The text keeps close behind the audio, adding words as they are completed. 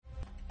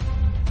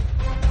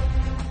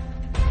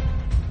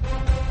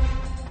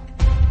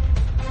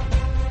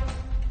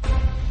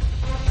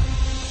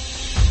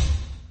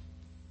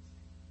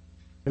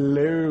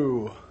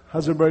Hello.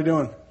 How's everybody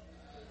doing?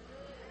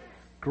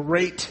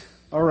 Great.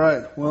 All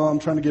right. Well, I'm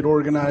trying to get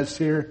organized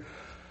here.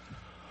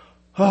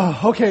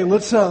 Okay,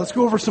 let's go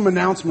over some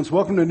announcements.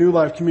 Welcome to New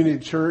Life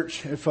Community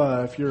Church. If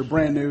you're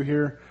brand new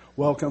here,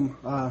 welcome.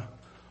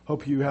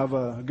 Hope you have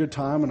a good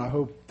time, and I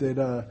hope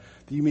that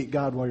you meet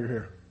God while you're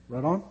here.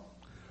 Right on?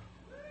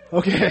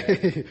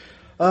 Okay.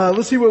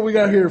 Let's see what we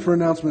got here for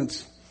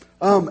announcements.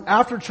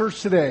 After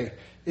church today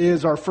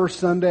is our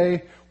first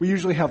Sunday. We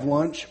usually have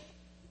lunch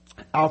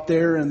out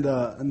there in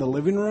the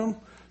living room.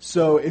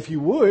 So if you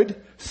would,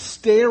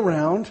 stay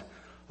around.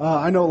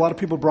 I know a lot of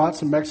people brought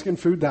some Mexican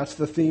food. That's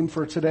the theme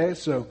for today.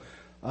 So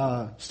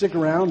stick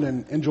around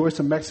and enjoy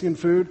some Mexican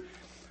food.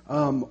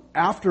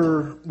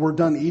 After we're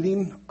done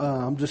eating,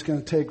 I'm just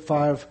going to take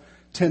 5-10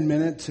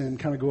 minutes and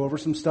kind of go over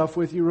some stuff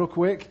with you real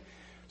quick.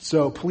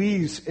 So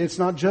please, it's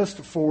not just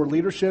for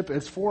leadership,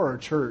 it's for our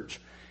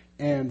church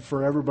and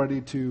for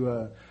everybody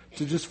to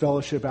just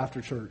fellowship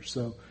after church.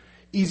 So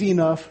easy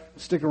enough,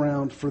 stick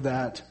around for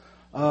that.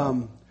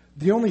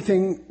 The only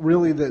thing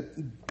really that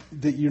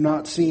you're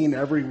not seeing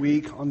every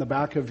week on the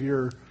back of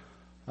your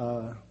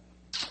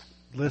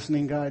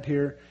listening guide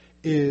here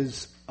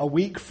is a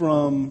week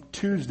from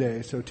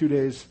Tuesday, so 2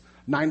 days,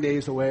 9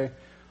 days away.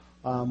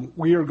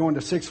 We are going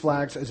to Six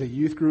Flags as a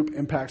youth group.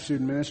 Impact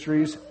Student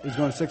Ministries is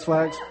going to Six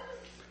Flags.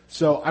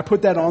 So I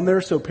put that on there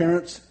so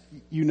parents,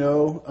 you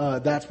know,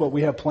 that's what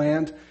we have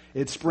planned.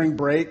 It's spring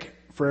break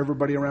for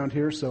everybody around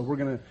here, so we're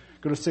going to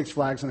go to Six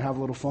Flags and have a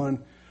little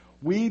fun.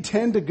 We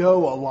tend to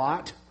go a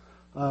lot.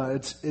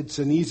 It's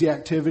an easy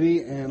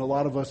activity, and a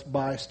lot of us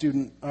buy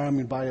season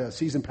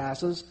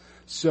passes.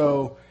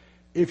 So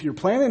if you're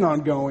planning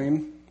on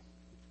going,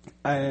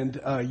 and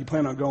you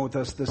plan on going with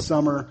us this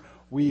summer,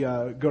 we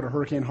go to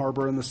Hurricane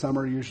Harbor in the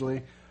summer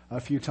usually a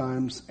few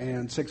times,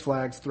 and Six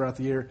Flags throughout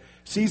the year.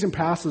 Season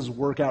passes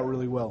work out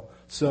really well.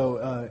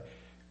 So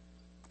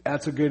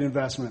that's a good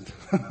investment.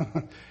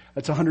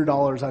 It's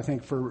 $100, I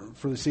think, for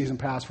the season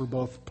pass for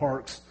both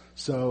parks.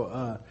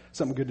 So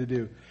something good to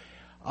do.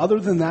 Other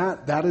than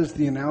that, that is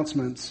the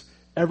announcements.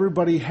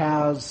 Everybody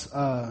has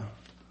a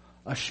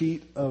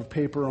sheet of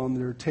paper on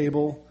their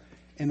table,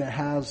 and it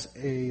has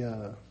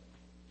a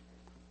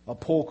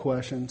poll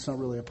question. It's not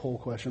really a poll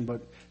question,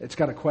 but it's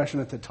got a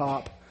question at the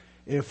top.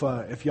 If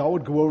y'all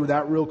would go over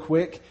that real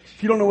quick.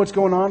 If you don't know what's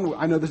going on,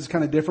 I know this is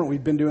kind of different.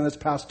 We've been doing this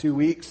past 2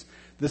 weeks.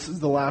 This is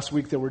the last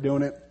week that we're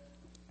doing it.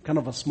 Kind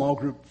of a small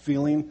group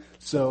feeling.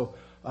 So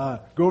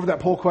go over that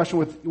poll question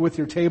with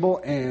your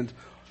table, and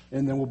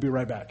then we'll be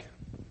right back.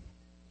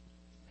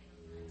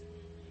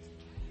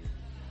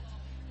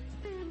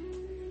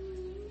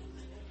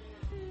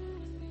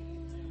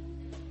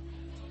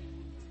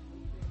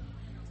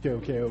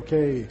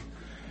 Okay.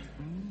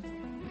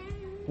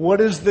 What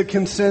is the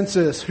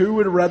consensus? Who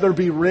would rather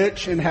be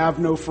rich and have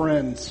no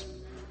friends?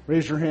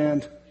 Raise your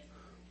hand.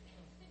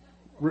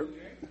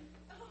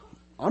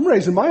 I'm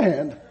raising my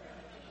hand.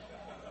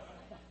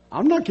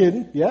 I'm not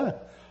kidding. Yeah.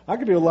 I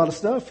could do a lot of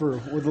stuff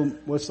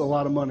with a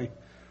lot of money.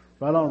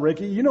 Right on,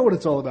 Ricky. You know what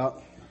it's all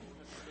about.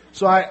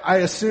 So I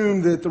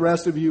assume that the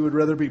rest of you would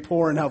rather be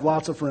poor and have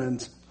lots of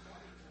friends.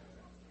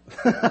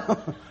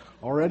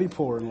 Already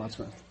poor and lots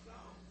of friends.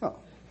 Oh.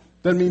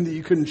 Doesn't mean that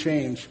you couldn't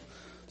change.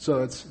 So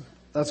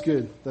that's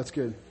good. That's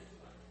good.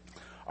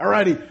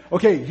 Alrighty.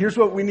 Okay, here's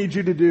what we need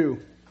you to do.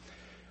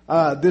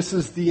 This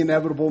is the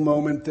inevitable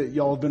moment that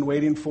y'all have been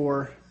waiting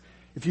for.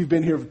 If you've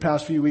been here for the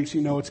past few weeks,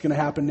 you know what's going to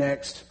happen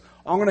next.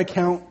 I'm going to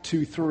count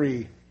to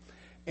 3.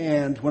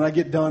 And when I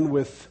get done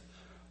with,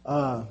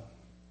 I'll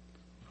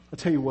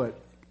tell you what,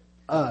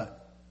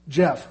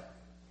 Jeff,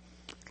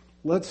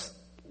 let's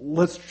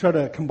try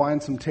to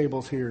combine some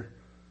tables here.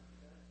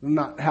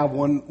 Not have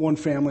one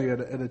family at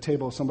a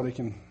table. Somebody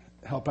can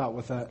help out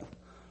with that.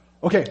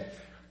 Okay.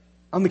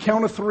 On the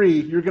count of 3,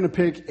 you're going to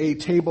pick a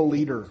table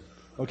leader.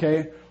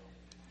 Okay.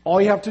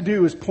 All you have to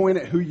do is point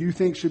at who you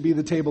think should be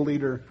the table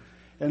leader.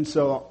 And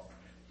so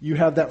you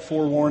have that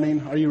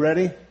forewarning. Are you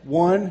ready?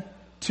 1,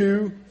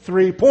 2,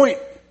 3, point.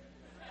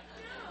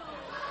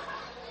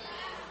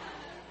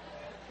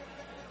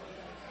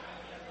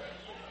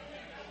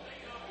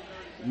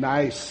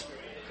 Nice.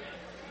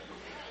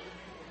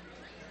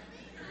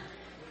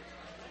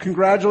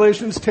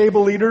 Congratulations,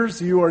 table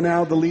leaders. You are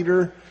now the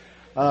leader.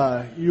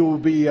 You will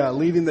be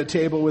leading the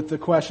table with the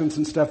questions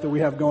and stuff that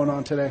we have going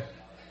on today.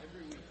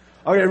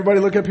 Okay,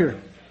 everybody look up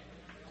here.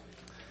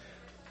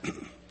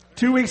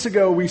 2 weeks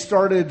ago, we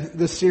started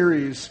the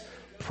series,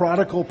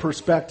 Prodigal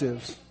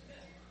Perspectives.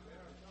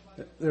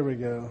 There we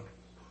go.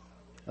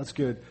 That's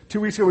good.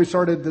 2 weeks ago, we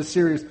started this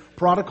series,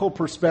 Prodigal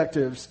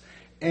Perspectives,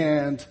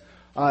 and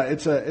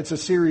it's a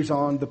series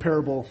on the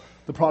parable,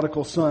 the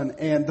prodigal son.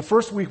 And the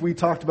first week, we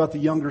talked about the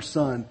younger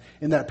son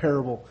in that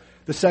parable.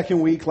 The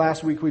second week,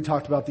 last week, we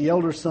talked about the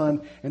elder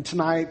son. And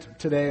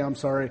today,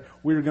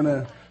 we're going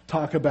to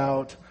talk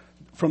about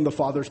from the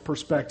father's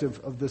perspective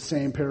of the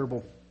same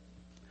parable.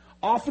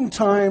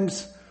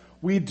 Oftentimes,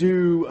 we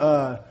do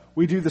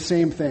the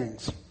same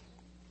things.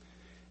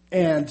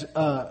 And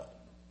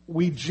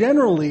we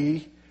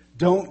generally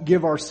don't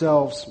give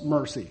ourselves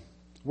mercy.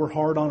 We're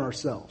hard on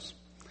ourselves.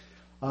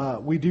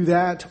 We do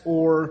that,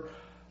 or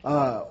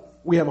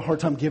we have a hard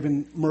time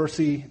giving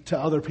mercy to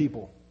other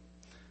people.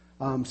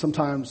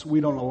 Sometimes we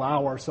don't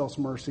allow ourselves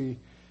mercy.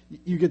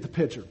 You get the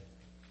picture.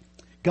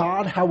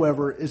 God,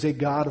 however, is a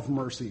God of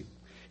mercy.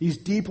 He's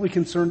deeply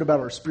concerned about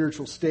our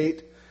spiritual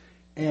state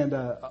and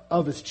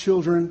of his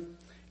children,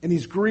 and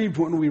he's grieved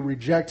when we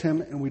reject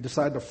him and we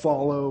decide to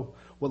follow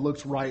what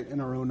looks right in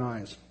our own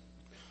eyes.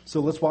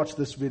 So let's watch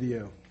this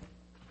video.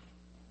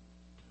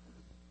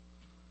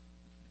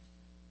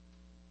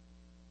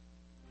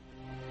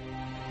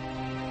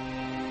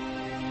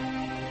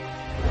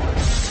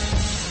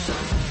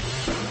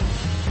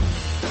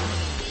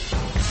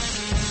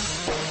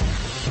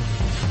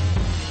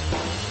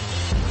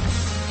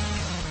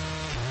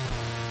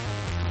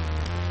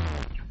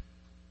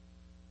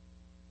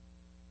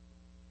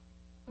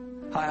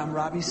 Hi, I'm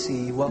Robbie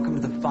C. Welcome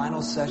to the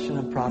final session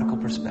of Prodigal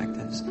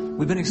Perspectives.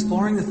 We've been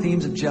exploring the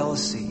themes of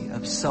jealousy,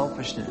 of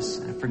selfishness,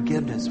 and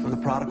forgiveness from the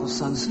prodigal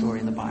son story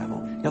in the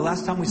Bible.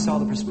 Last time we saw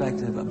the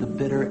perspective of the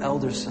bitter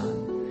elder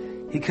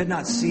son. He could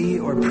not see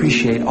or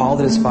appreciate all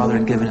that his father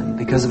had given him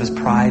because of his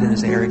pride and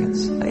his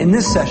arrogance. In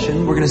this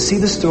session, we're going to see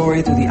the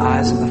story through the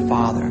eyes of the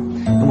Father,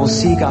 and we'll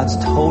see God's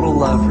total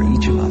love for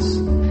each of us.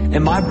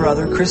 And my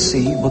brother, Chris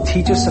C., will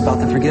teach us about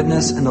the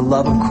forgiveness and the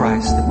love of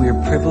Christ that we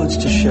are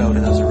privileged to show to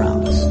those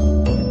around us.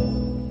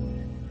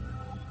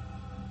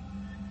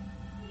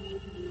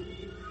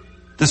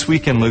 This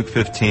week in Luke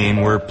 15,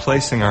 we're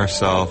placing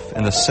ourselves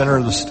in the center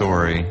of the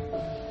story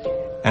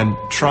and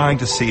trying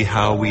to see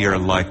how we are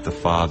like the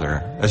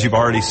Father. As you've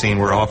already seen,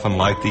 we're often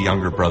like the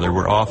younger brother.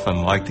 We're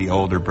often like the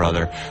older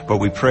brother. But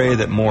we pray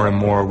that more and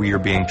more we are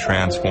being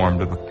transformed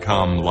to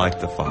become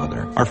like the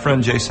Father. Our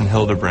friend Jason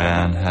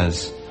Hildebrand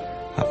has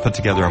put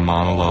together a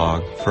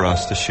monologue for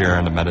us to share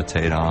and to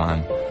meditate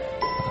on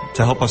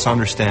to help us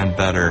understand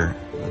better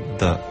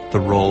the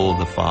role of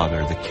the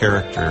Father, the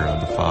character of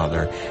the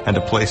Father, and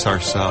to place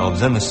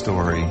ourselves in the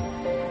story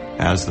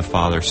as the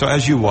Father. So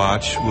as you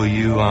watch, will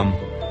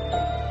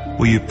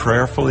you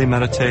prayerfully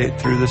meditate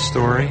through this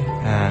story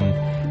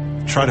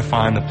and try to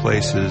find the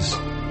places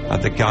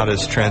that God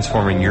is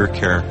transforming your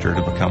character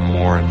to become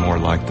more and more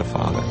like the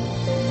Father?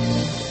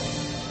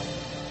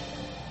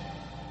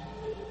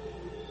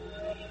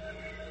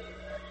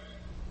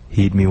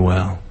 Heed me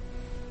well.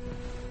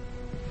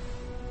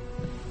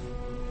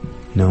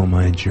 Know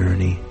my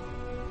journey.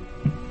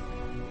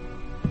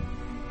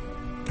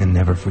 And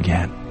never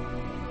forget,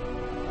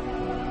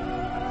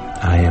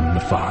 I am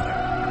the Father.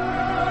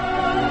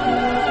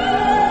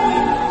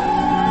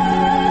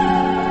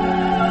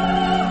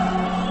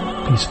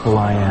 Peaceful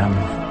I am,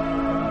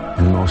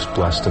 and most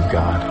blessed of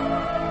God.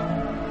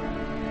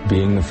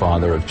 Being the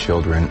father of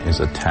children is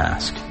a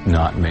task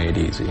not made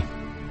easy.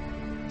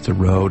 It's a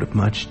road of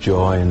much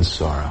joy and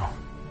sorrow.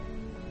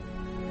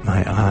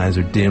 My eyes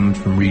are dimmed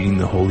from reading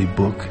the holy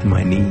book, and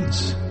my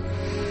knees,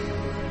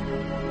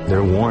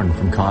 they're worn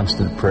from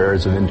constant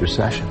prayers of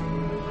intercession.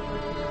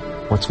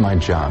 What's my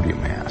job, you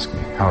may ask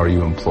me? How are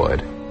you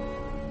employed?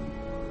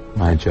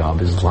 My job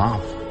is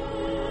love.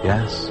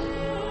 Yes,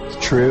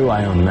 it's true,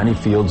 I own many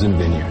fields and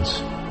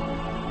vineyards.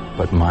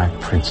 But my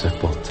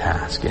principal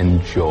task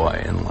and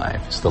joy in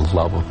life is the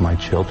love of my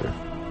children.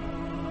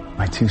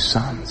 My two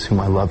sons, whom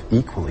I love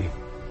equally.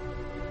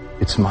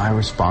 It's my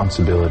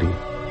responsibility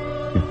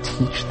to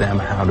teach them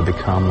how to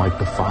become like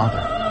the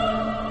Father.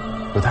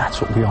 For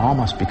that's what we all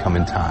must become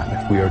in time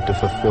if we are to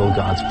fulfill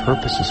God's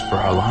purposes for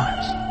our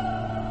lives.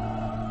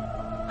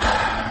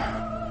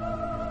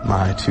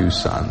 My two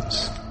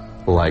sons,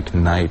 like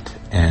night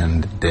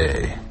and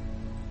day,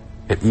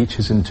 yet each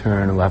has in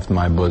turn left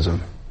my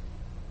bosom.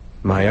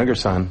 My younger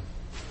son,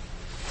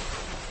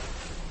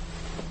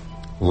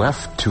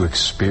 left to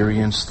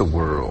experience the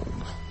world.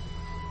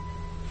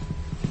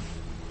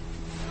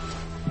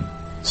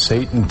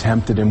 Satan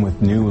tempted him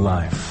with new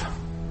life,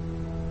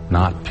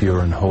 not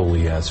pure and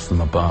holy as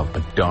from above,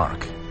 but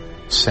dark,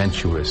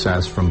 sensuous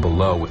as from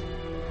below, with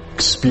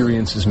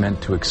experiences meant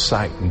to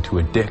excite and to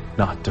addict,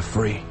 not to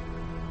free.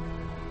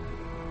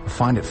 I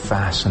find it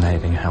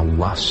fascinating how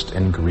lust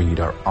and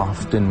greed are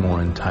often more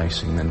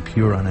enticing than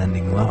pure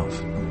unending love.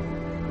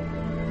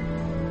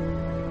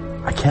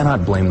 I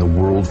cannot blame the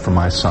world for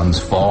my son's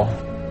fall.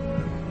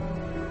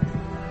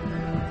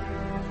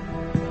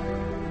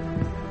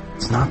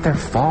 It's not their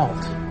fault.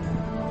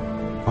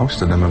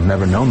 Most of them have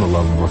never known the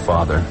love of a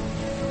father.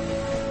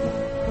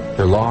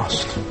 They're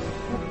lost,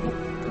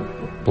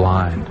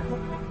 blind,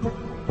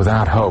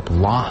 without hope,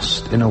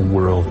 lost in a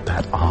world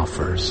that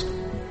offers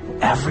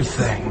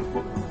everything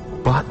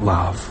but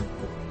love.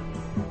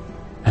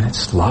 And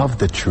it's love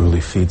that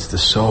truly feeds the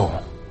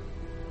soul.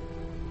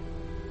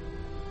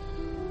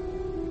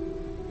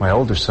 My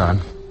older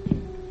son,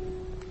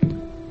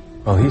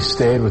 well, he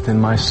stayed within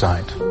my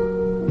sight,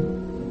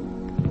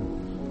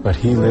 but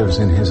he lives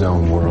in his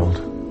own world,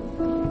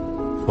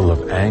 full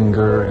of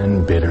anger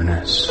and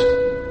bitterness.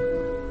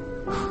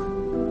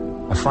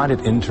 I find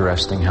it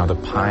interesting how the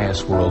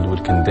pious world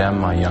would condemn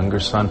my younger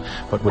son,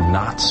 but would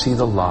not see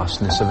the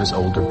lostness of his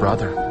older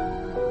brother.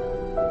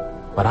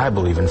 But I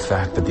believe, in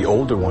fact, that the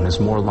older one is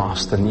more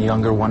lost than the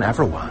younger one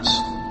ever was.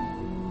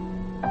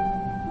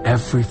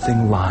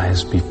 Everything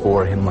lies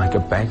before him like a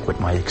banquet,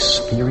 my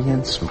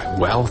experience, my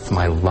wealth,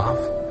 my love.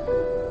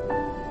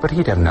 But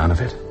he'd have none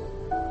of it.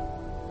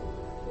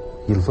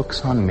 He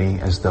looks on me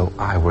as though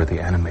I were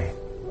the enemy.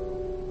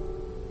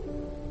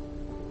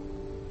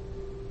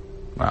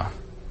 Well,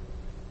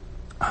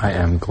 I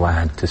am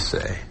glad to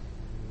say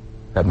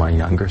that my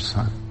younger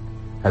son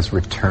has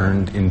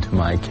returned into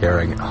my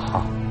caring.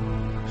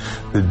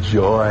 The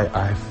joy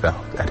I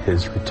felt at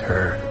his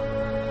return.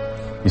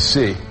 You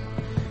see,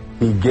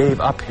 he gave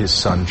up his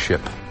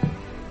sonship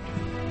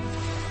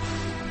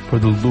for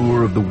the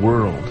lure of the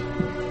world,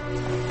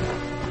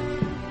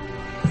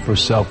 for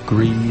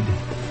self-greed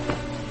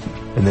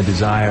and the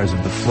desires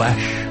of the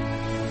flesh.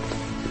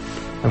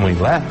 And when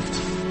he left,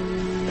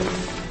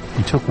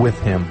 he took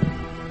with him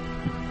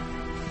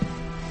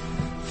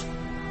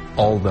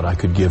all that I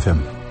could give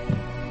him,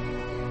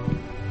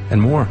 and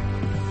more.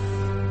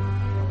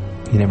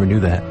 He never knew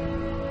that,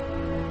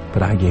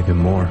 but I gave him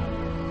more.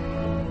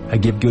 I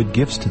give good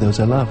gifts to those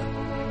I love.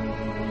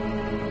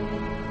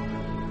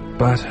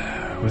 But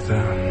with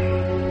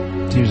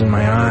tears in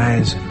my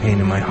eyes and pain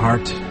in my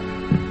heart,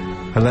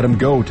 I let him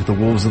go to the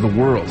wolves of the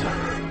world.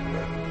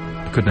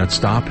 I could not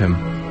stop him,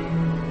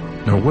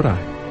 nor would I.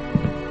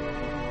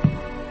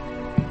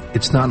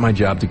 It's not my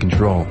job to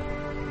control.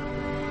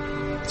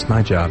 It's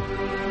my job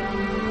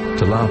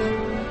to love.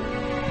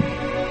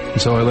 And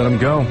so I let him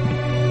go.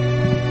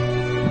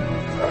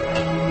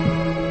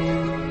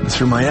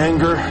 Through my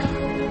anger,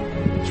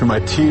 through my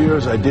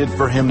tears, I did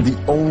for him the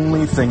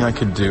only thing I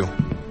could do.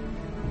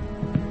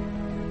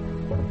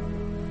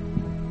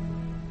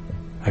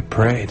 I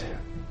prayed.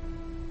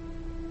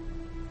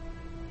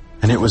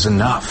 And it was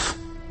enough.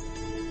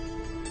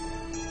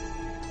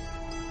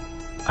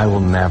 I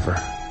will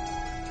never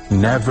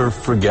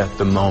forget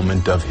the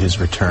moment of his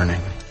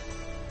returning.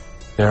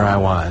 There I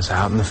was,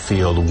 out in the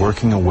field,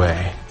 working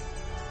away.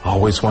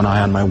 Always one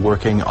eye on my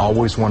working,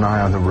 always one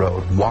eye on the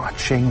road,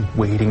 watching,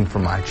 waiting for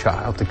my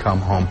child to come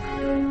home.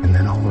 And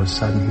then all of a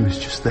sudden, he was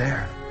just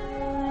there.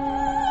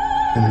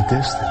 In the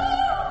distance,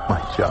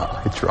 my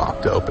jaw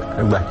dropped open.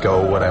 I let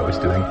go of what I was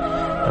doing,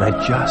 and I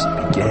just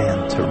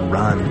began to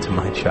run to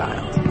my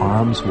child,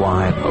 arms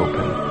wide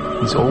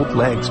open, his old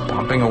legs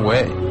pumping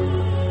away.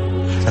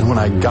 And when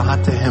I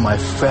got to him, I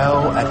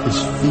fell at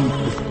his feet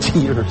with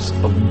tears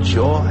of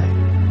joy.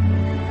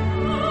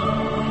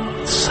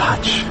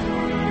 Such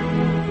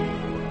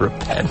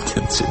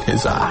repentance in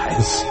his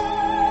eyes.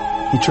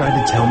 He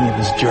tried to tell me of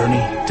his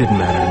journey. Didn't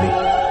matter to me.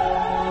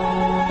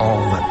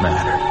 All that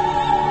mattered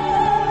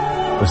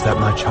was that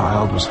my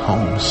child was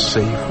home,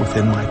 safe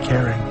within my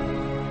caring.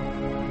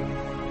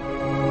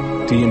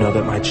 Do you know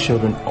that my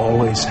children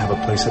always have a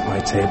place at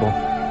my table?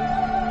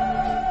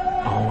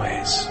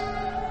 Always.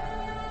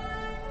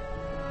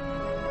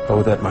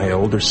 Oh, that my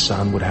older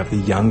son would have the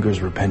younger's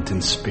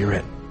repentant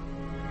spirit.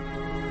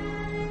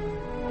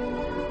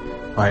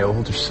 My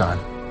older son,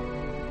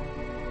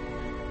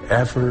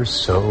 ever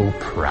so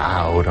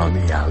proud on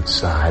the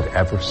outside,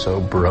 ever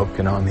so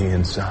broken on the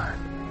inside,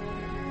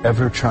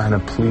 ever trying to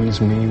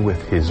please me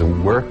with his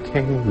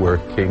working,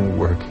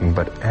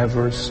 but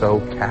ever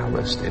so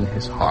calloused in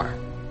his heart.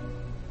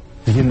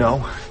 You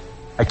know,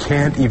 I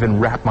can't even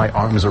wrap my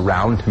arms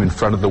around him in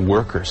front of the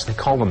workers. They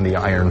call him the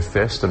Iron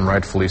Fist, and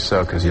rightfully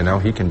so, because, you know,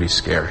 he can be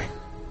scary.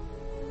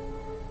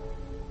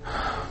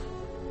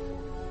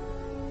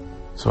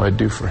 So I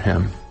do for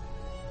him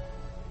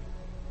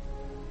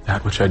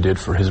that which I did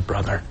for his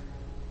brother.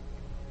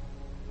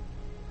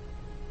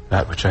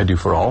 That which I do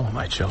for all of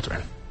my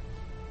children.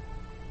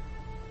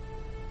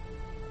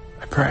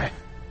 I pray.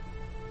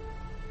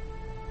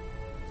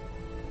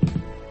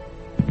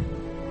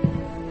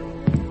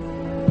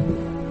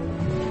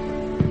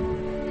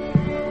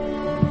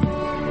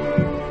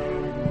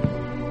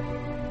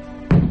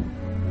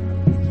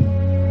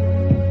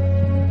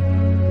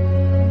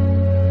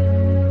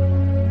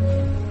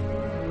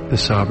 The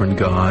sovereign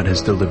God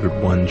has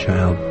delivered one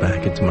child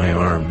back into my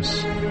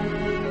arms.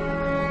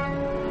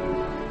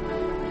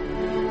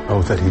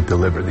 Oh, that he'd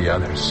deliver the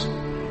others.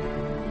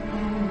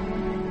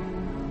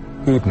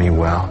 Heed me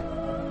well.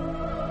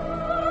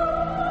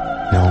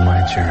 Know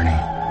my journey.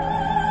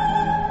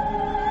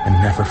 And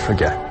never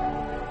forget,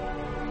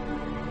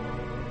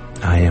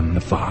 I am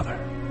the Father.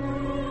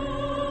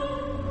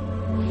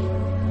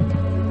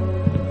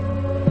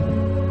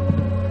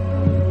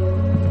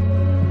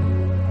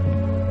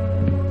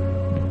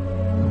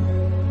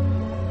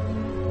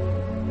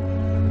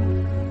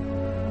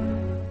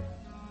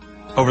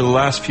 Over the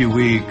last few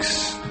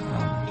weeks,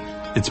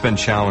 it's been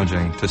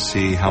challenging to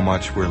see how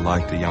much we're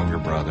like the younger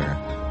brother.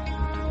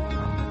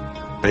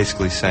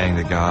 Basically saying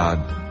to God,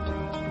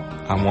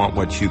 I want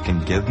what you can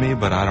give me,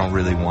 but I don't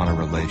really want a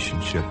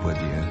relationship with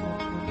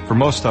you. For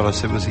most of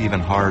us, it was even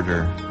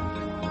harder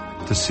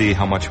to see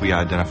how much we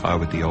identify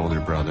with the older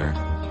brother.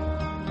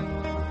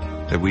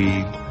 That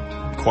we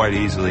quite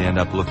easily end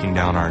up looking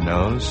down our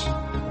nose,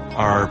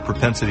 our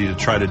propensity to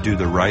try to do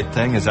the right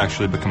thing has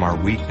actually become our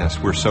weakness.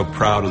 We're so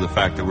proud of the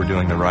fact that we're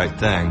doing the right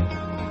thing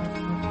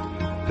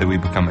that we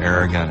become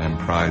arrogant and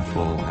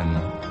prideful and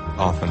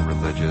often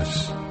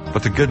religious.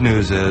 But the good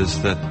news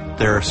is that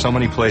there are so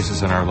many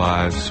places in our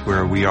lives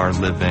where we are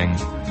living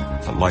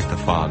like the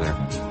Father.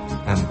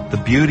 And the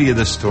beauty of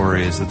this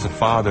story is that the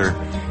Father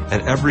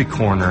at every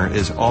corner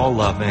is all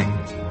loving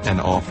and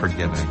all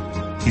forgiving.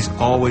 He's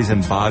always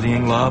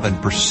embodying love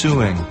and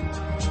pursuing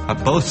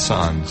both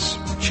sons,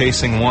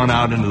 chasing one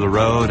out into the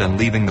road and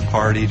leaving the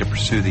party to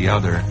pursue the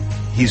other.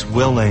 He's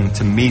willing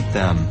to meet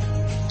them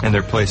in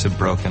their place of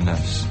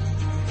brokenness.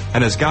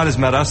 And as God has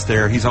met us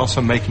there, He's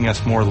also making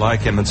us more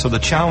like Him. And so the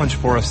challenge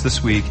for us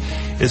this week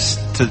is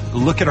to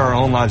look at our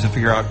own lives and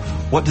figure out,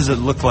 what does it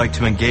look like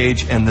to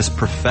engage in this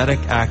prophetic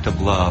act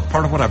of love?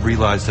 Part of what I've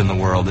realized in the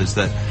world is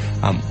that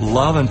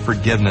love and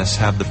forgiveness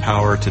have the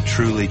power to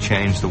truly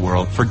change the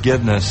world.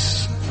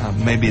 Forgiveness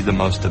may be the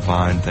most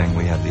divine thing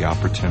we have the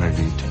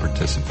opportunity to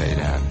participate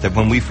in. That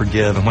when we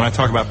forgive, and when I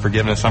talk about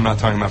forgiveness, I'm not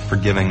talking about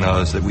forgiving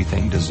those that we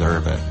think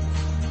deserve it.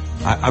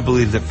 I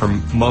believe that for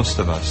most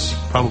of us,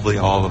 probably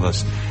all of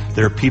us,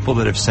 there are people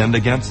that have sinned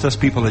against us,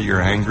 people that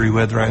you're angry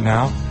with right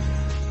now,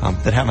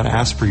 that haven't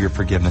asked for your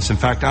forgiveness. In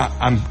fact,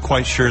 I'm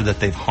quite sure that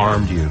they've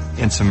harmed you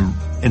in some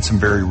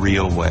very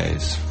real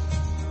ways.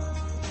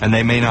 And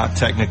they may not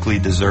technically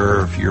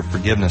deserve your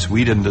forgiveness.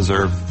 We didn't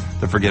deserve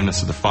the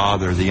forgiveness of the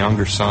Father. The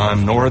younger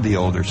son nor the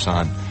older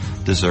son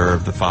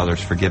deserved the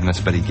Father's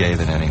forgiveness, but He gave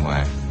it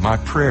anyway. My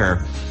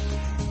prayer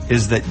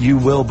is that you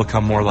will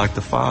become more like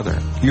the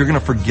Father. You're going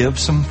to forgive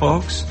some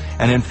folks,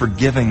 and in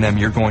forgiving them,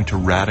 you're going to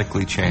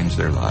radically change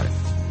their life.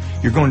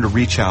 You're going to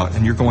reach out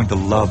and you're going to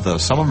love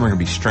those. Some of them are going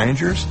to be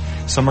strangers.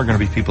 Some are going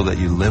to be people that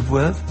you live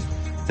with,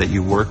 that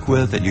you work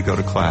with, that you go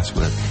to class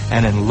with.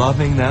 And in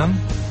loving them,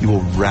 you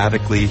will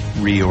radically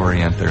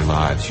reorient their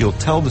lives. You'll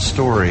tell the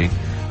story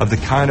of the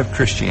kind of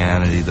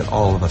Christianity that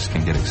all of us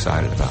can get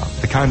excited about.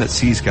 The kind that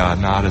sees God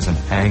not as an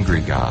angry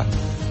God,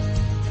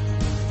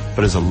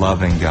 but as a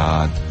loving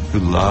God who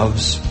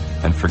loves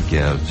and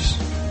forgives,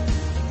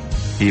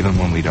 even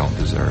when we don't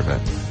deserve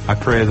it. I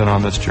pray that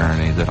on this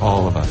journey that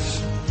all of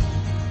us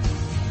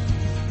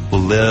will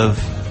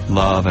live,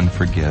 love, and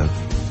forgive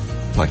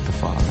like the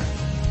Father.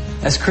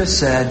 As Chris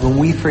said, when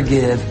we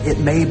forgive, it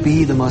may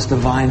be the most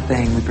divine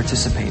thing we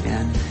participate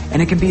in.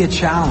 And it can be a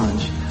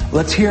challenge.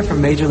 Let's hear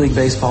from Major League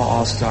Baseball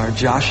All-Star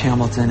Josh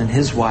Hamilton and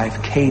his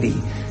wife,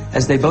 Katie,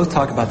 as they both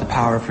talk about the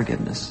power of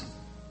forgiveness.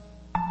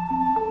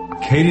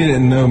 Katie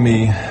didn't know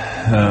me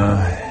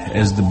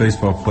as the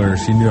baseball player.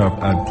 She knew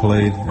I'd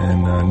played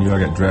and knew I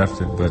got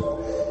drafted,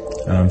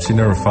 but she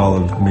never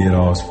followed me at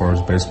all as far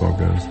as baseball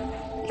goes.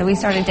 So we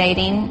started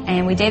dating,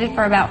 and we dated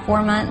for about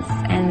 4 months,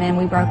 and then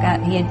we broke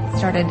up. He had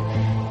started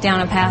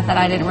down a path that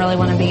I didn't really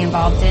want to be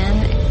involved in.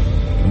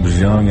 I was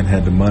young and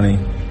had the money.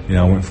 You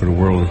know, I went for the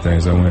world of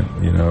things. I went,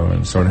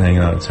 and started hanging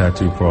out at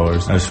tattoo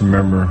parlors. I just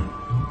remember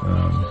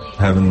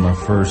having my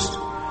first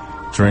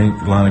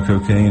drink, line of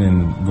cocaine,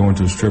 and going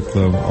to a strip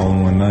club all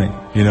in one night.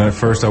 At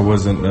first I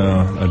wasn't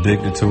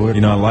addicted to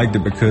it. I liked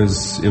it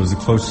because it was the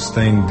closest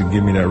thing to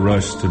give me that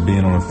rush to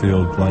being on a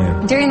field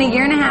playing. During the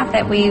year and a half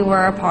that we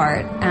were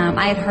apart,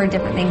 I had heard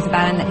different things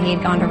about him, that he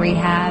had gone to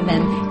rehab,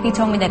 and he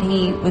told me that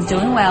he was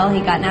doing well.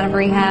 He'd gotten out of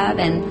rehab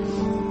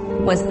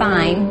and was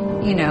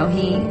fine. He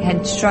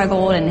had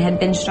struggled and had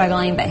been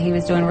struggling, but he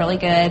was doing really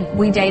good.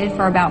 We dated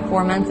for about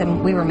 4 months,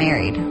 and we were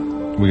married.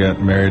 We got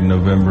married in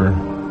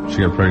November. She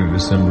got pregnant in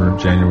December.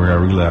 January I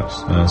relapsed.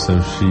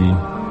 So she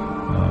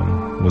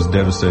was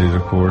devastated,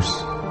 of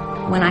course.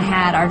 When I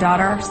had our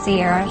daughter,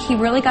 Sierra, he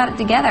really got it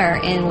together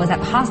and was at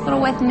the hospital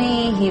with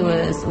me. He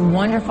was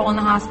wonderful in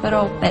the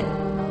hospital, but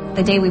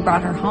the day we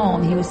brought her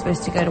home, he was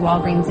supposed to go to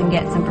Walgreens and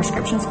get some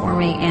prescriptions for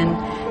me and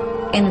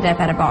ended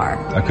up at a bar.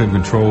 I couldn't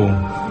control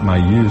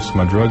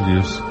my drug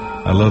use.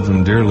 I loved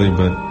them dearly,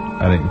 but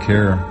I didn't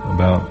care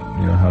about,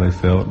 how they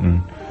felt,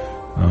 and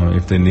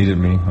if they needed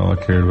me, all I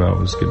cared about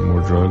was getting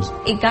more drugs.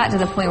 It got to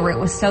the point where it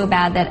was so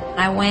bad that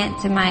I went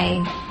to my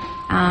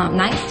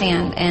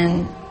nightstand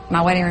and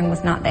my wedding ring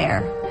was not there.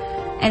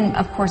 And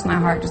of course my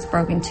heart just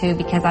broke in two,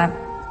 because I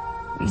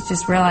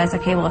just realized,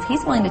 okay, well, if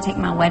he's willing to take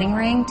my wedding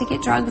ring to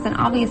get drugs, then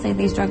obviously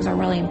these drugs are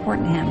really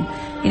important to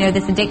him.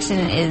 This addiction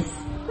is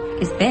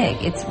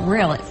big. It's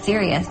real. It's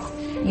serious.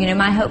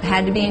 My hope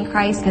had to be in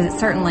Christ,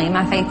 because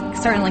my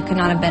faith certainly could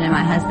not have been in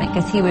my husband,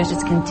 because he was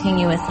just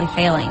continuously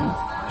failing.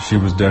 She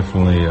was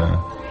definitely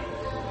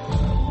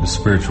the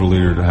spiritual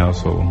leader of the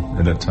household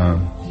at that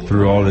time.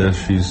 Through all this,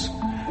 she's,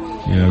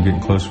 getting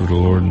closer to the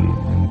Lord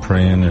and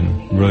praying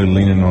and really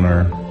leaning on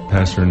our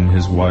pastor and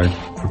his wife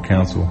for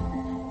counsel.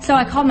 So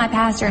I called my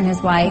pastor and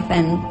his wife,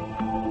 and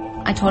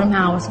I told him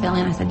how I was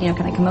feeling. I said,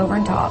 can I come over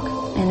and talk?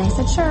 And they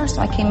said, sure.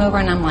 So I came over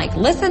and I'm like,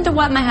 listen to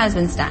what my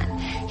husband's done.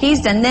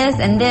 He's done this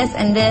and this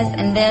and this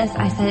and this.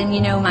 I said,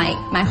 and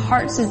my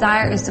heart's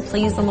desire is to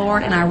please the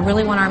Lord, and I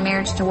really want our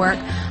marriage to work,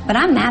 but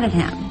I'm mad at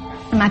him.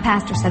 And my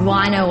pastor said, well,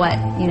 I know what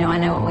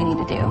we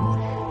need to do.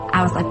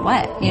 I was like,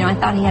 what? I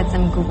thought he had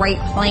some great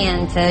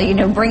plan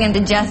to, bring him to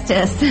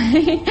justice.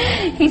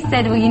 He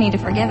said, well, you need to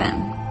forgive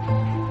him.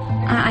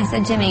 I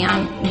said, Jimmy,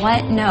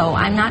 what? No,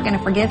 I'm not going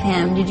to forgive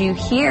him. Did you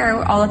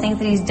hear all the things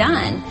that he's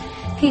done?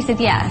 He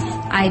said, yes,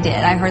 I did.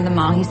 I heard them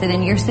all. He said,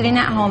 and you're sitting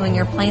at home and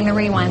you're playing the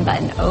rewind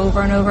button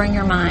over and over in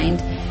your mind,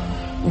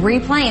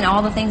 replaying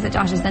all the things that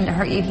Josh has done to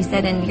hurt you. He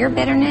said, and your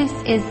bitterness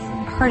is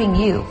hurting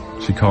you.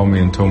 She called me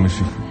and told me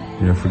she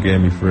forgave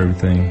me for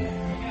everything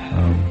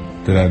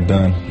that I've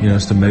done.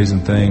 It's the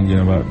amazing thing,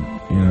 about,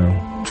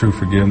 true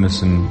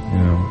forgiveness and,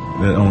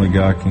 that only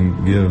God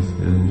can give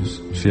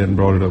is she hadn't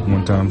brought it up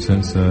one time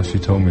since she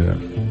told me that.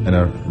 And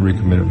I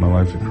recommitted my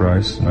life to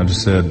Christ. And I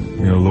just said,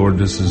 Lord,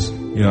 this is,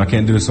 I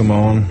can't do this on my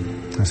own.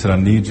 I said, I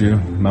need you.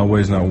 My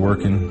way's not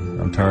working.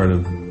 I'm tired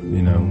of,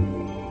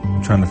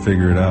 trying to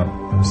figure it out.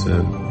 I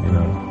said,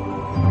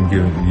 I'm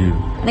giving it to you.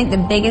 I think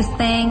the biggest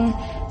thing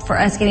for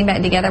us getting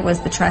back together was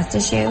the trust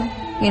issue.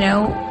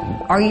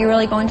 Are you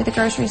really going to the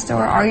grocery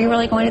store? Are you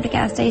really going to the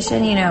gas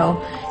station?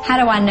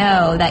 How do I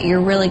know that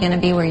you're really going to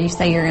be where you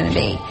say you're going to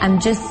be? I'm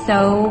just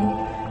so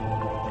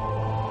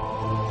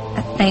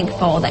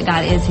thankful that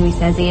God is who He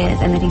says He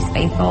is and that He's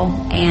faithful,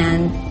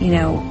 and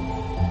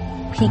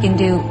He can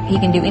do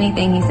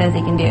anything He says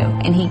He can do,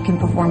 and He can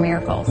perform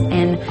miracles.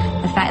 And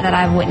the fact that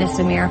I've witnessed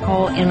a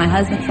miracle in my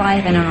husband's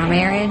life and in our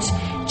marriage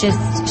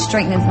just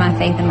strengthens my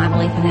faith and my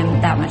belief in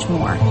Him that much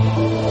more.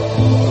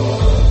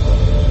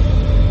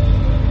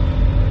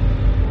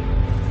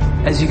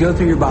 As you go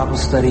through your Bible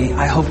study,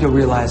 I hope you'll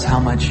realize how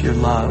much you're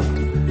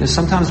loved.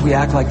 Sometimes we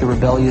act like the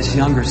rebellious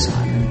younger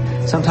son,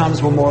 and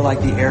sometimes we're more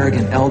like the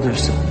arrogant elder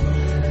son.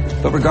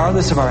 But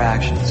regardless of our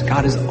actions,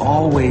 God is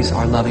always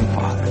our loving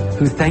Father,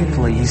 who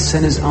thankfully He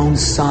sent His own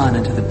Son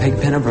into the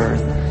pig pen of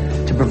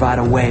earth to provide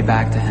a way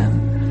back to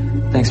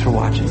Him. Thanks for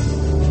watching.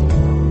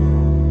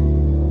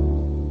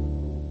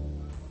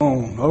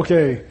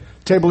 Okay,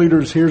 table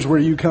leaders, here's where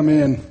you come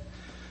in.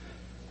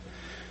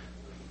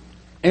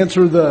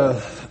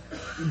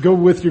 Go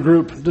with your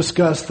group,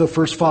 discuss the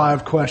first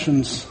 5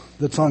 questions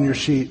that's on your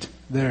sheet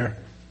there.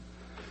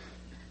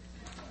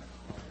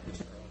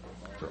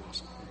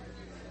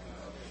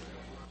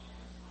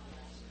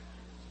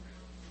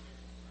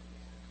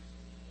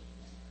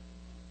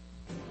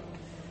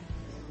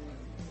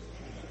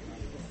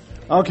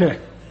 Okay,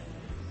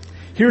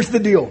 here's the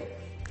deal.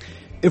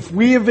 If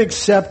we have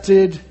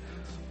accepted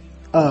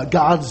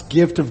God's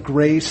gift of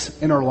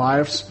grace in our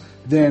lives,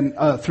 then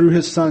through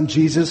His Son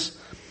Jesus,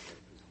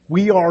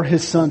 we are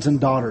His sons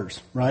and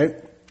daughters, right?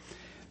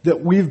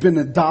 That we've been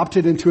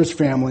adopted into His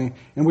family,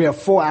 and we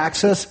have full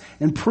access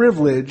and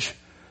privilege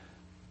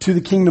to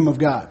the kingdom of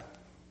God.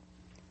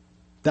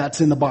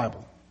 That's in the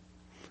Bible.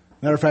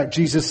 Matter of fact,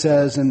 Jesus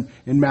says in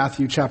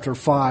Matthew chapter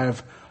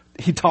 5,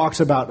 He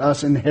talks about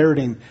us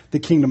inheriting the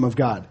kingdom of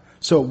God.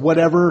 So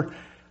whatever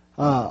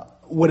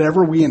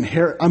we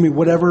inherit,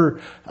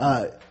 whatever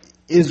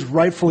is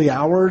rightfully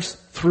ours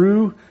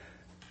through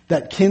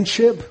that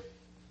kinship,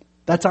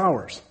 that's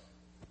ours.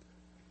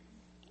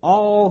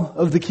 All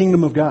of the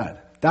kingdom of God.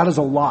 That is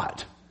a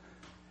lot.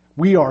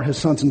 We are His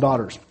sons and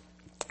daughters.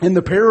 In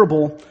the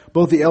parable,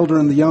 both the elder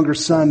and the younger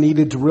son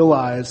needed to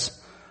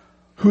realize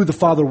who the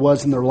father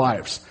was in their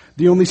lives.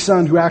 The only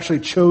son who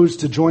actually chose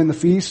to join the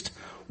feast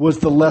was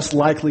the less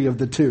likely of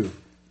the two.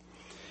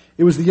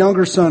 It was the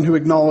younger son who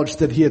acknowledged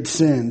that he had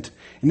sinned,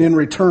 and in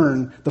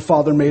return, the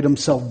father made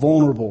himself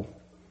vulnerable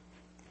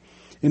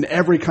in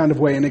every kind of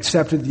way and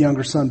accepted the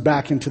younger son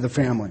back into the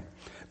family.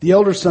 The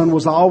elder son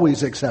was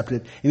always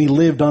accepted, and he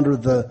lived under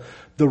the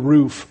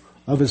roof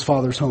of his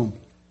father's home.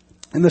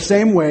 In the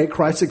same way,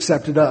 Christ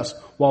accepted us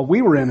while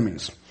we were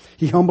enemies.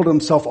 He humbled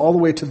Himself all the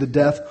way to the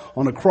death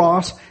on a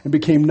cross and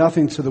became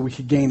nothing so that we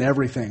could gain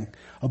everything,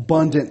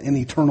 abundant and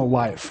eternal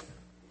life.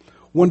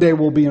 One day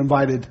we'll be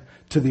invited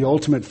to the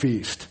ultimate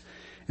feast,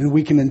 and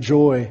we can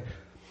enjoy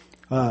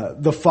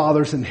the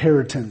Father's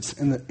inheritance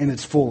in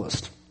its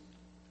fullest.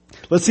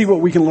 Let's see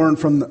what we can learn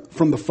from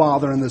the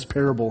Father in this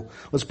parable.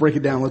 Let's break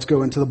it down. Let's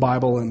go into the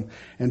Bible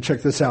and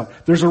check this out.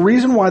 There's a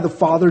reason why the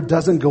Father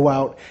doesn't go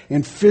out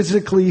and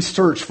physically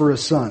search for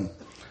His Son.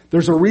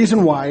 There's a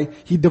reason why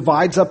He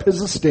divides up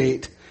His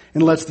estate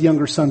and lets the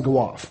younger son go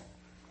off.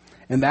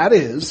 And that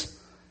is,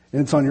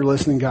 and it's on your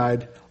listening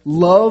guide,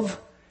 love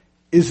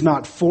is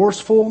not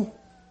forceful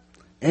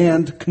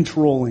and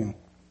controlling.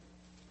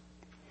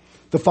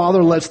 The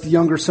father lets the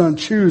younger son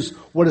choose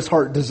what his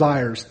heart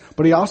desires,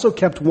 but he also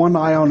kept one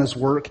eye on his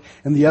work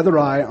and the other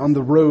eye on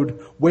the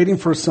road, waiting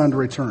for his son to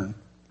return.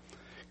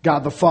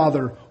 God the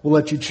Father will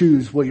let you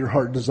choose what your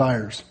heart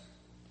desires,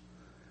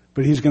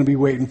 but He's going to be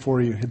waiting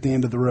for you at the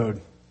end of the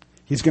road.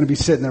 He's going to be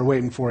sitting there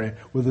waiting for you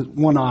with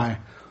one eye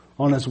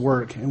on His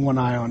work and one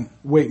eye on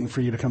waiting for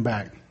you to come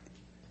back.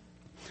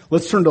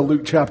 Let's turn to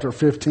Luke chapter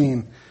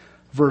 15,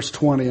 verse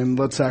 20, and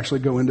let's actually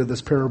go into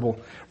this parable.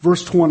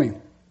 Verse 20.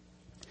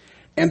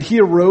 And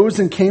he arose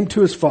and came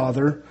to his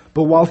father,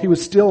 but while he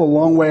was still a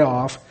long way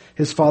off,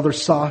 his father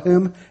saw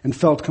him and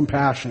felt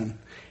compassion,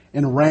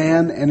 and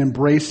ran and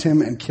embraced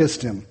him and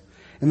kissed him.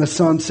 And the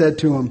son said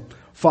to him,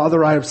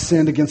 Father, I have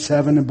sinned against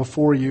heaven and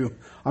before you.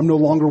 I'm no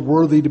longer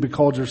worthy to be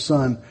called your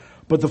son.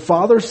 But the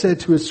father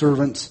said to his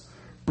servants,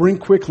 Bring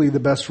quickly the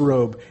best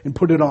robe and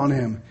put it on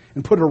him,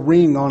 and put a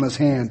ring on his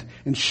hand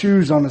and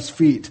shoes on his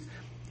feet,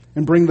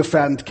 and bring the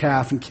fattened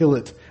calf and kill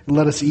it, and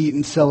let us eat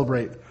and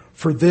celebrate.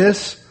 For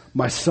this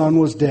my son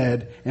was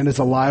dead and is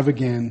alive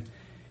again.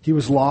 He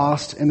was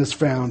lost and is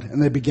found,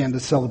 and they began to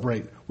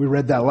celebrate. We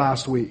read that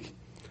last week.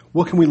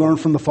 What can we learn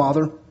from the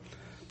Father?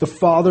 The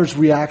Father's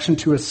reaction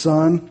to his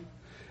Son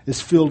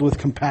is filled with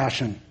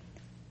compassion.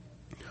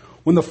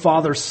 When the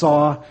Father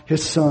saw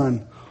his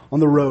Son on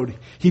the road,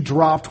 he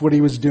dropped what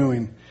he was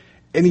doing.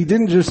 And he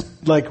didn't just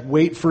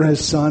wait for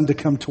his Son to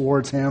come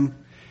towards him.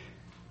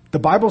 The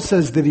Bible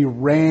says that he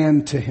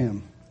ran to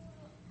him.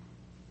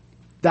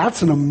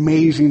 That's an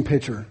amazing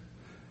picture.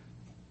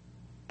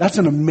 That's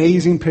an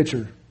amazing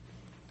picture.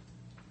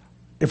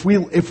 If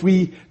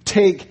we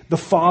take the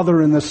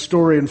Father in this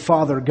story and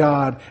Father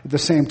God at the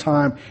same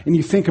time, and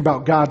you think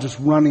about God just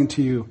running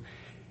to you,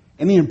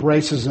 and he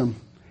embraces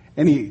him,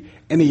 and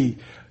he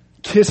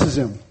kisses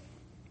him,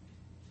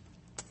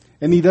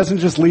 and he doesn't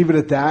just leave it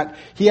at that.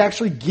 He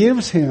actually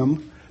gives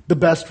him the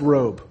best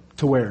robe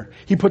to wear.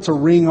 He puts a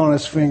ring on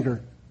his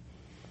finger.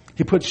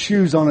 He puts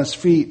shoes on his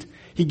feet.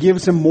 He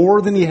gives him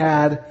more than he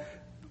had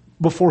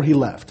before he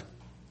left.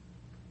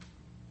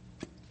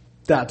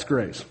 That's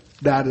grace.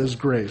 That is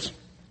grace.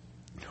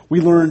 We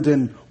learned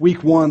in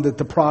week 1 that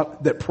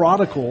that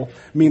prodigal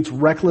means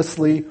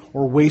recklessly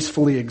or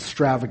wastefully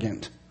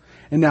extravagant.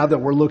 And now that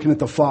we're looking at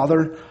the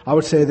Father, I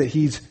would say that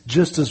he's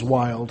just as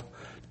wild,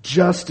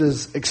 just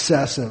as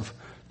excessive,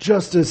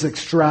 just as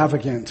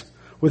extravagant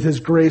with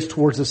his grace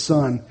towards his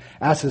Son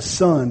as his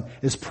Son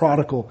is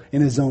prodigal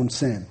in his own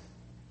sin.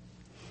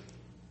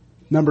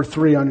 Number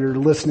 3 on your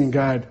listening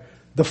guide,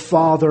 the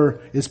Father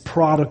is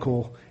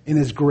prodigal in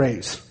his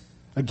grace.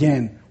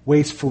 Again,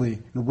 wastefully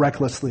and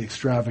recklessly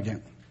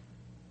extravagant.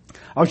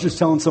 I was just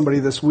telling somebody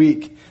this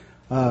week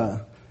that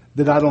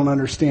I don't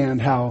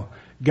understand how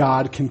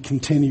God can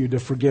continue to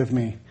forgive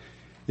me.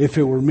 If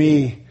it were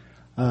me,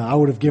 I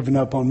would have given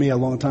up on me a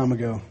long time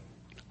ago.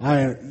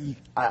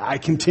 I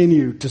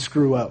continue to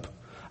screw up.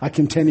 I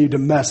continue to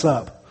mess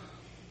up.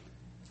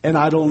 And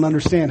I don't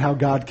understand how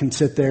God can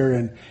sit there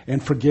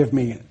and forgive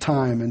me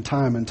time and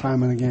time and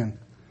time and again.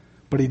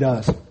 But he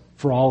does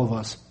for all of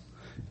us.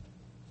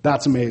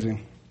 That's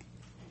amazing.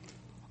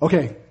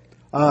 Okay.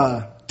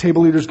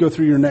 Table leaders, go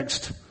through your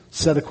next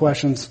set of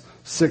questions,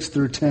 6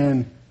 through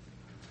 10.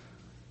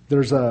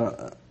 There's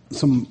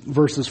some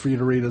verses for you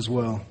to read as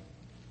well.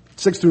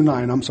 6 through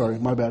 9, I'm sorry,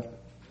 my bad.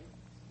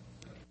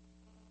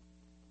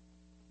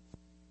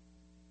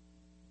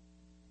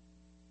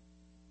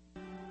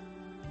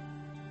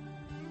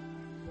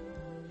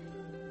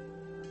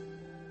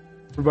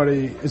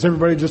 Is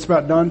everybody just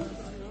about done?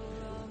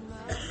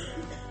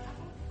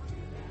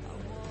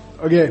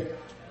 Okay.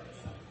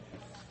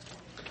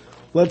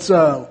 Let's,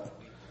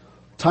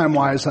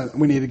 time-wise,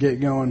 we need to get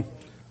going.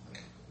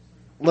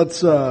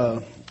 Let's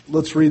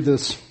read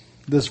this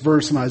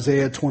verse in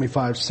Isaiah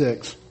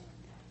 25:6.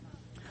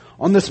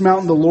 On this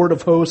mountain the Lord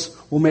of hosts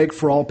will make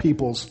for all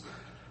peoples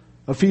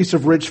a feast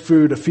of rich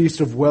food, a feast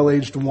of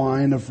well-aged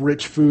wine, of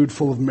rich food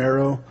full of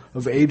marrow,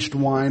 of aged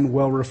wine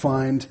well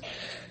refined.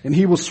 And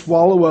he will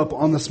swallow up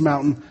on this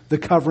mountain the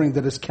covering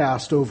that is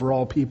cast over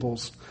all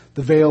peoples,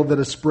 the veil that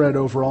is spread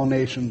over all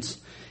nations.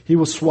 He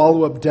will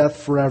swallow up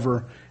death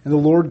forever, and the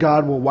Lord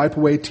God will wipe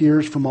away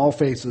tears from all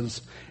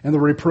faces, and the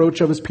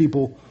reproach of his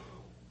people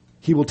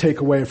he will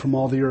take away from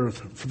all the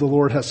earth, for the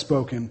Lord has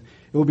spoken.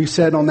 It will be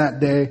said on that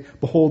day,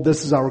 behold,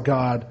 this is our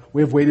God.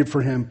 We have waited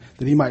for him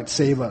that he might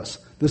save us.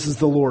 This is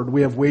the Lord.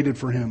 We have waited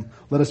for him.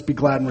 Let us be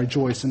glad and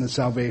rejoice in his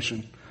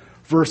salvation.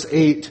 Verse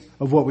 8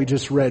 of what we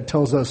just read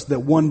tells us that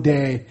one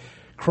day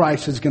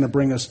Christ is going to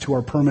bring us to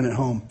our permanent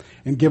home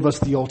and give us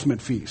the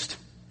ultimate feast.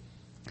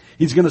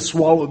 He's going to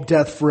swallow up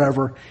death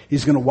forever.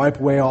 He's going to wipe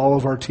away all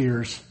of our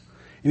tears.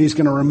 And he's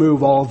going to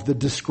remove all of the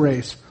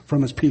disgrace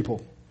from his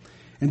people.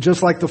 And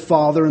just like the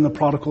father in the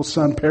prodigal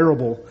son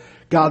parable,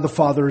 God the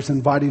Father is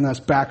inviting us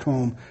back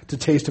home to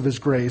taste of his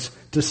grace,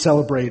 to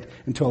celebrate,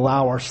 and to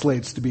allow our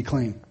slates to be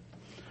clean.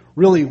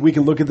 Really, we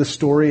can look at this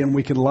story and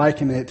we can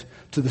liken it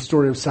to the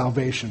story of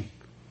salvation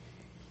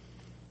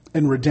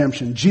and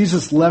redemption.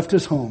 Jesus left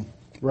his home,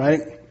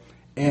 right?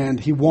 And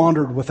he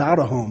wandered without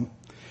a home.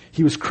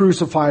 He was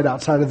crucified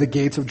outside of the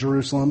gates of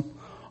Jerusalem.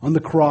 On the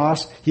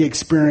cross, he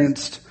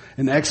experienced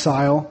an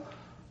exile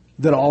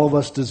that all of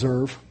us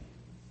deserve.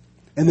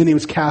 And then he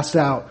was cast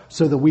out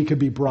so that we could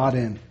be brought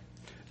in.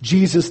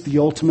 Jesus, the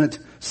ultimate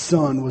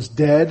Son, was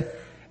dead,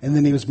 and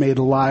then he was made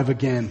alive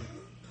again.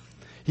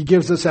 He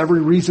gives us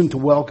every reason to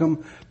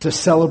welcome, to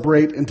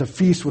celebrate, and to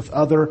feast with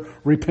other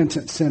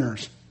repentant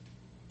sinners.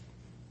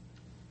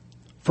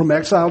 From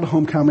exile to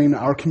homecoming,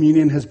 our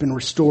communion has been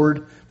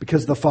restored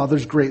because of the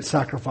Father's great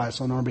sacrifice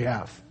on our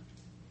behalf.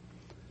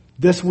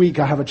 This week,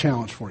 I have a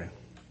challenge for you.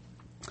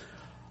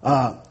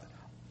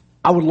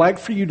 I would like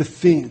for you to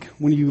think,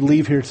 when you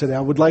leave here today, I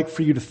would like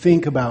for you to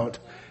think about,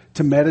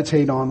 to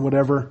meditate on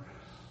whatever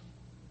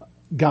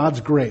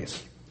God's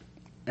grace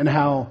and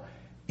how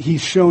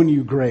he's shown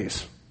you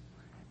grace.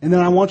 And then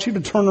I want you to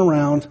turn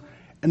around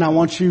and I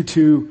want you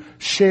to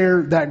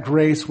share that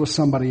grace with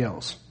somebody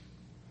else.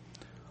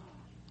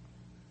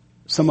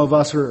 Some of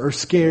us are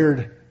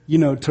scared,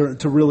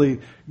 to really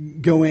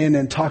go in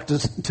and talk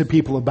to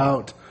people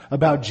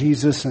about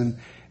Jesus. And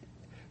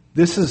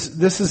this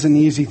is an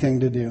easy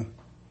thing to do.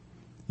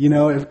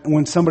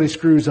 When somebody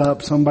screws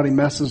up, somebody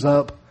messes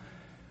up,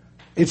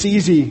 it's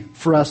easy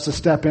for us to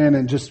step in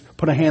and just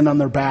put a hand on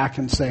their back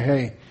and say,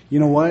 hey, you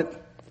know what?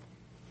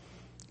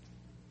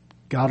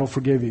 God will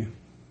forgive you.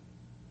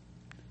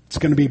 It's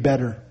going to be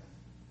better.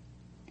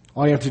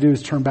 All you have to do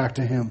is turn back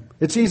to Him.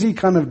 It's easy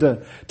kind of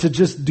to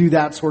just do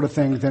that sort of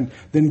thing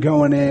than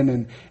going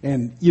in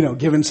and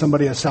giving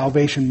somebody a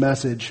salvation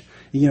message,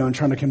 and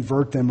trying to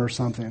convert them or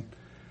something.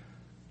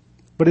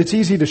 But it's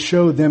easy to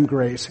show them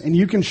grace. And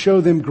you can show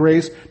them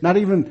grace, not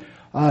even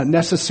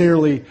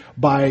necessarily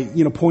by,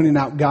 pointing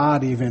out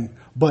God even,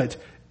 but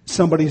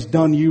somebody's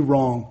done you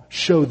wrong,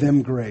 show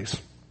them grace.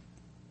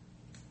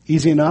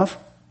 Easy enough?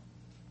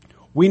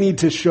 We need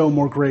to show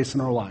more grace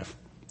in our life.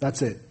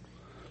 That's it.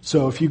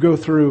 So if you go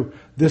through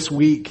this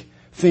week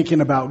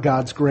thinking about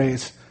God's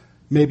grace,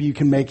 maybe you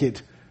can make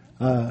it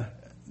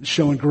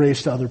showing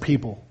grace to other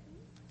people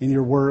in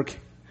your work,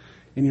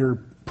 in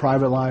your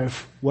private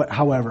life,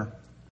 however.